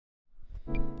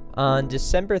On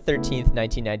December 13th,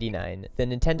 1999, the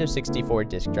Nintendo 64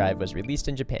 disk drive was released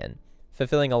in Japan,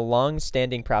 fulfilling a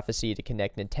long-standing prophecy to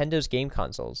connect Nintendo's game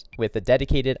consoles with a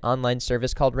dedicated online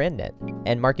service called Randnet,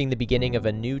 and marking the beginning of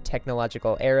a new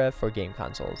technological era for game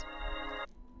consoles.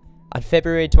 On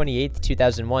February 28,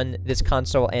 2001, this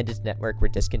console and its network were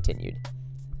discontinued.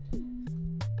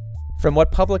 From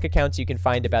what public accounts you can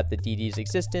find about the DD's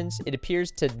existence, it appears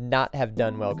to not have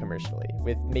done well commercially,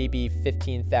 with maybe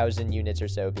 15,000 units or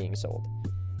so being sold.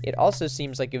 It also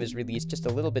seems like it was released just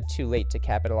a little bit too late to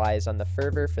capitalize on the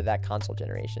fervor for that console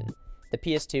generation. The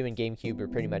PS2 and GameCube were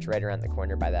pretty much right around the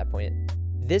corner by that point.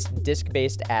 This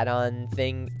disc-based add-on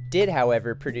thing did,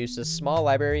 however, produce a small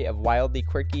library of wildly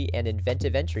quirky and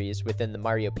inventive entries within the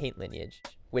Mario Paint lineage,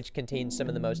 which contains some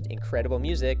of the most incredible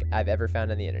music I've ever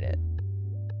found on the internet.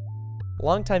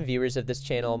 Longtime viewers of this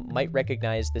channel might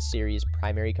recognize the series'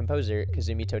 primary composer,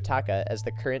 Kazumi Totaka, as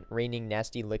the current reigning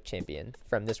Nasty Lick champion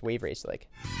from this Wave Race lick.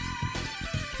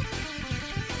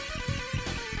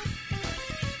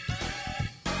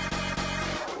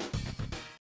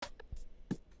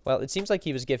 Well, it seems like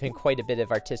he was given quite a bit of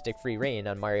artistic free rein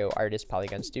on Mario artist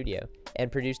Polygon Studio,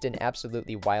 and produced an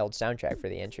absolutely wild soundtrack for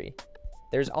the entry.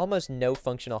 There's almost no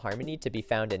functional harmony to be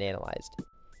found and analyzed.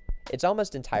 It's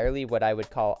almost entirely what I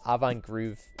would call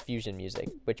avant-groove fusion music,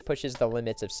 which pushes the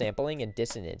limits of sampling and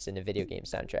dissonance in a video game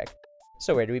soundtrack.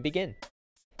 So where do we begin?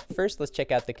 First, let's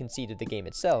check out the conceit of the game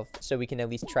itself, so we can at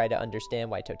least try to understand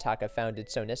why Totaka found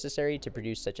it so necessary to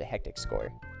produce such a hectic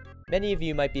score. Many of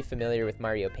you might be familiar with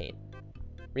Mario Paint.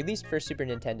 Released for Super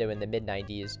Nintendo in the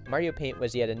mid-90s, Mario Paint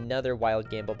was yet another wild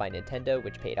gamble by Nintendo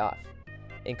which paid off.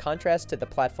 In contrast to the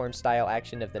platform-style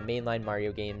action of the mainline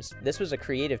Mario games, this was a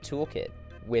creative toolkit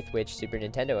with which Super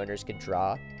Nintendo owners could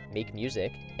draw, make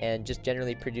music, and just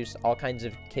generally produce all kinds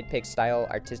of kid-pick-style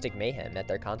artistic mayhem at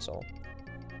their console.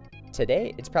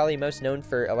 Today, it's probably most known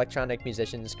for electronic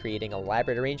musicians creating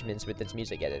elaborate arrangements with its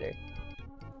music editor.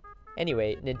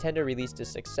 Anyway, Nintendo released a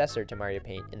successor to Mario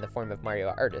Paint in the form of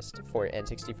Mario Artist for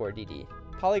N64 DD.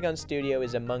 Polygon Studio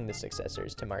is among the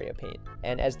successors to Mario Paint,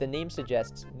 and as the name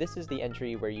suggests, this is the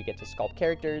entry where you get to sculpt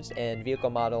characters and vehicle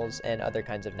models and other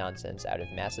kinds of nonsense out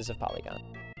of masses of polygon.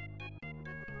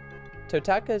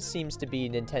 Totaka seems to be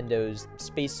Nintendo's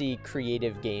spacey,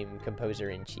 creative game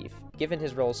composer-in-chief, given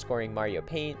his role scoring Mario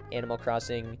Paint, Animal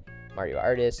Crossing, Mario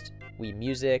Artist, Wii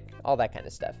Music, all that kind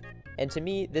of stuff. And to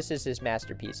me, this is his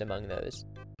masterpiece among those.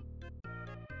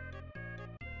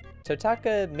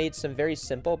 Totaka made some very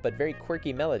simple but very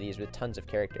quirky melodies with tons of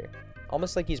character,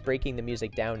 almost like he's breaking the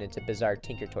music down into bizarre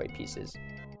Tinker Toy pieces.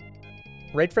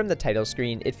 Right from the title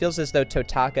screen, it feels as though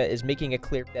Totaka is making it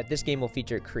clear that this game will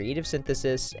feature creative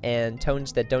synthesis and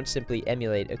tones that don't simply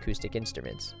emulate acoustic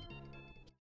instruments.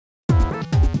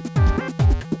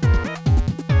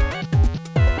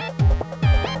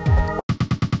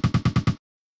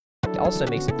 It also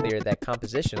makes it clear that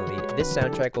compositionally, this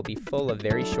soundtrack will be full of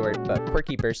very short but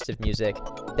quirky bursts of music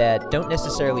that don't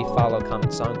necessarily follow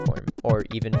common song form, or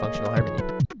even functional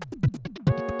harmony.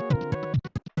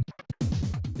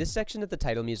 This section of the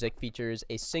title music features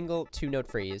a single two-note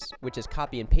phrase, which is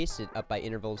copy and pasted up by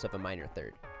intervals of a minor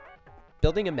third.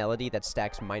 Building a melody that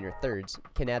stacks minor thirds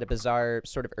can add a bizarre,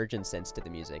 sort of urgent sense to the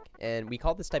music, and we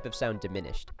call this type of sound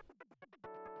diminished.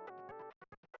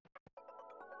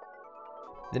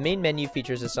 The main menu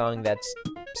features a song that's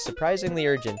surprisingly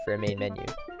urgent for a main menu.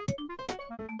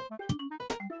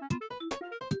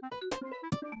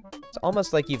 It's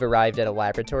almost like you've arrived at a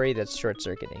laboratory that's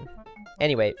short-circuiting.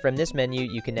 Anyway, from this menu,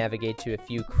 you can navigate to a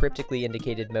few cryptically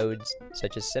indicated modes,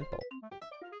 such as simple.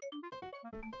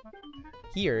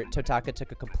 Here, Totaka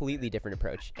took a completely different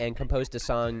approach, and composed a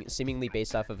song seemingly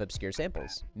based off of obscure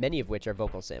samples, many of which are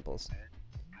vocal samples.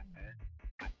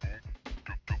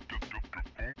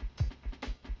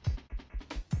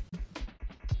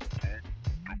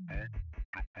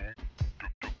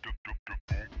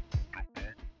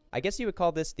 I guess you would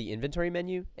call this the inventory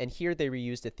menu, and here they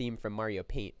reused a theme from Mario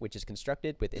Paint, which is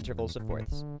constructed with intervals of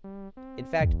fourths. In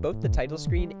fact, both the title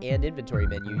screen and inventory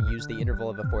menu use the interval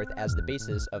of a fourth as the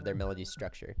basis of their melody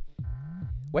structure.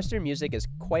 Western music is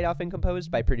quite often composed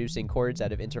by producing chords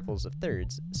out of intervals of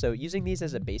thirds, so using these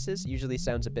as a basis usually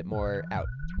sounds a bit more out.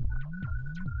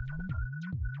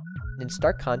 In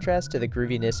stark contrast to the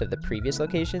grooviness of the previous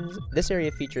locations, this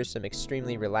area features some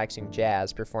extremely relaxing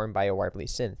jazz performed by a warbly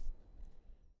synth.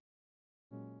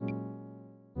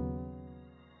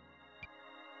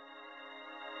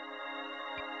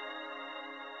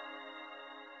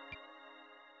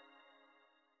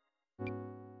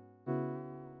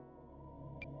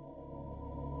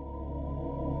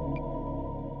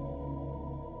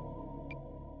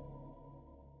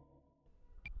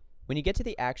 When you get to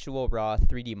the actual raw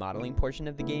 3D modeling portion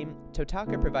of the game,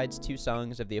 Totaka provides 2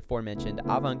 songs of the aforementioned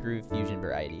avant-groove fusion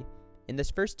variety. In this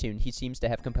first tune, he seems to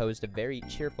have composed a very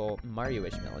cheerful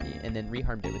Mario-ish melody and then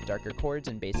reharmed it with darker chords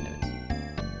and bass notes.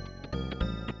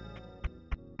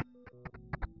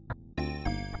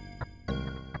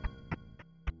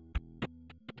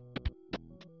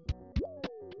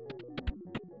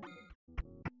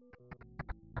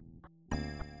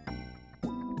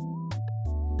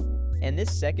 And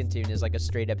this second tune is like a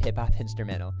straight up hip hop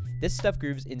instrumental. This stuff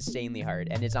grooves insanely hard,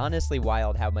 and it's honestly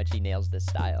wild how much he nails this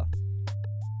style.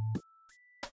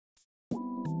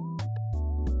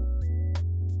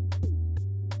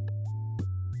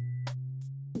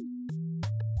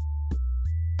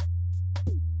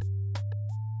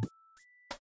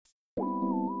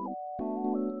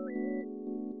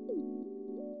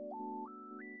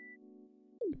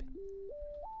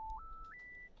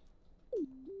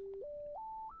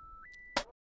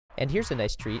 And here's a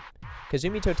nice treat.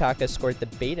 Kazumi Totaka scored the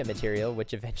beta material,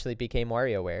 which eventually became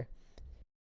WarioWare.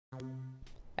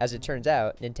 As it turns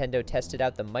out, Nintendo tested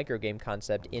out the microgame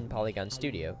concept in Polygon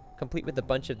Studio, complete with a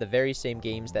bunch of the very same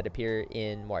games that appear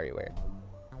in WarioWare.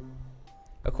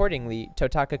 Accordingly,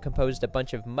 Totaka composed a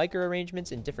bunch of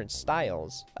micro-arrangements in different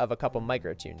styles of a couple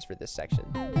micro-tunes for this section.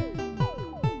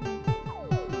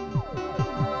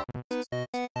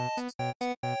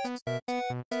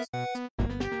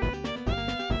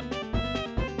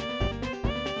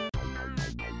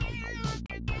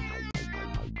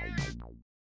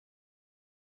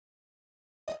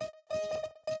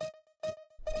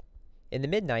 In the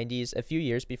mid-90s, a few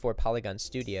years before Polygon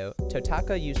Studio,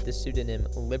 Totaka used the pseudonym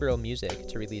Liberal Music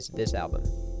to release this album.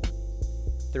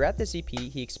 Throughout this EP,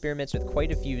 he experiments with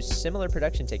quite a few similar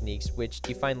production techniques which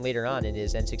you find later on in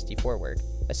his N64 work,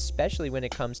 especially when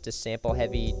it comes to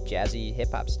sample-heavy, jazzy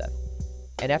hip-hop stuff.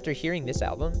 And after hearing this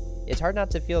album, it's hard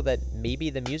not to feel that maybe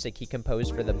the music he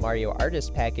composed for the Mario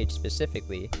Artist package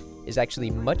specifically is actually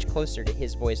much closer to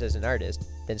his voice as an artist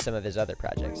than some of his other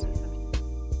projects.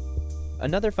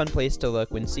 Another fun place to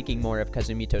look when seeking more of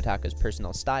Kazumi Totaka's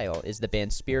personal style is the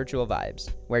band Spiritual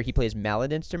Vibes, where he plays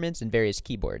mallet instruments and various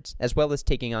keyboards, as well as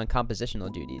taking on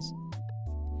compositional duties.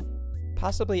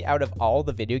 Possibly out of all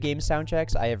the video game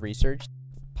soundtracks I have researched,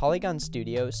 Polygon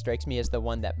Studio strikes me as the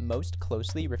one that most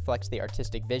closely reflects the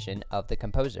artistic vision of the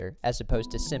composer, as opposed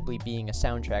to simply being a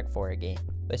soundtrack for a game,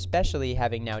 especially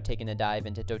having now taken a dive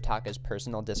into Totaka's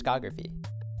personal discography.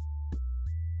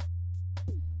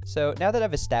 So now that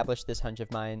I've established this hunch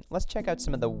of mine, let's check out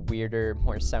some of the weirder,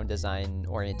 more sound design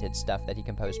oriented stuff that he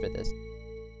composed for this.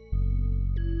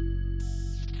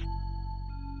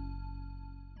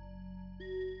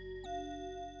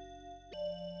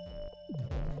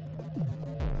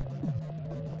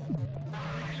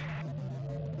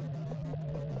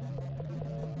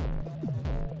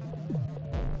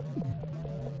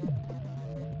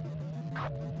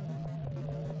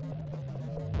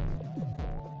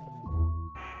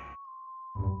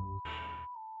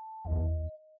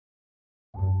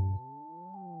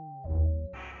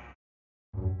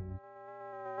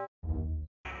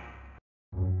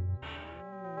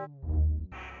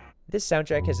 This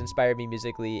soundtrack has inspired me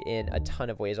musically in a ton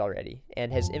of ways already, and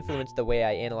has influenced the way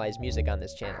I analyze music on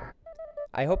this channel.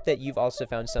 I hope that you've also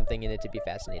found something in it to be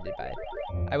fascinated by.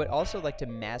 I would also like to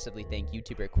massively thank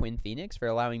Youtuber Quinne Phoenix for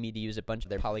allowing me to use a bunch of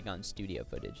their Polygon Studio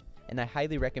footage, and I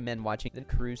highly recommend watching the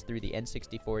cruise through the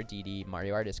N64 DD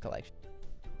Mario Artist collection.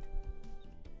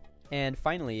 And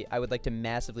finally, I would like to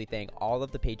massively thank all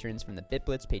of the patrons from the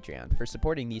BitBlitz Patreon for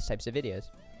supporting these types of videos.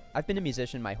 I've been a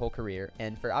musician my whole career,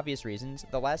 and for obvious reasons,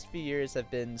 the last few years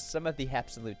have been some of the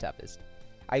absolute toughest.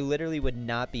 I literally would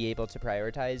not be able to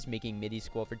prioritize making MIDI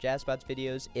School for Jazzbots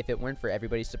videos if it weren't for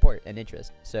everybody's support and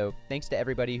interest, so thanks to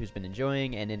everybody who's been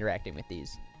enjoying and interacting with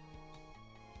these.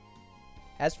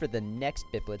 As for the next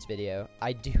BitBlitz video,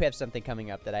 I do have something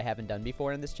coming up that I haven't done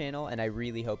before on this channel, and I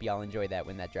really hope y'all enjoy that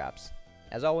when that drops.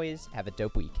 As always, have a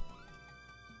dope week.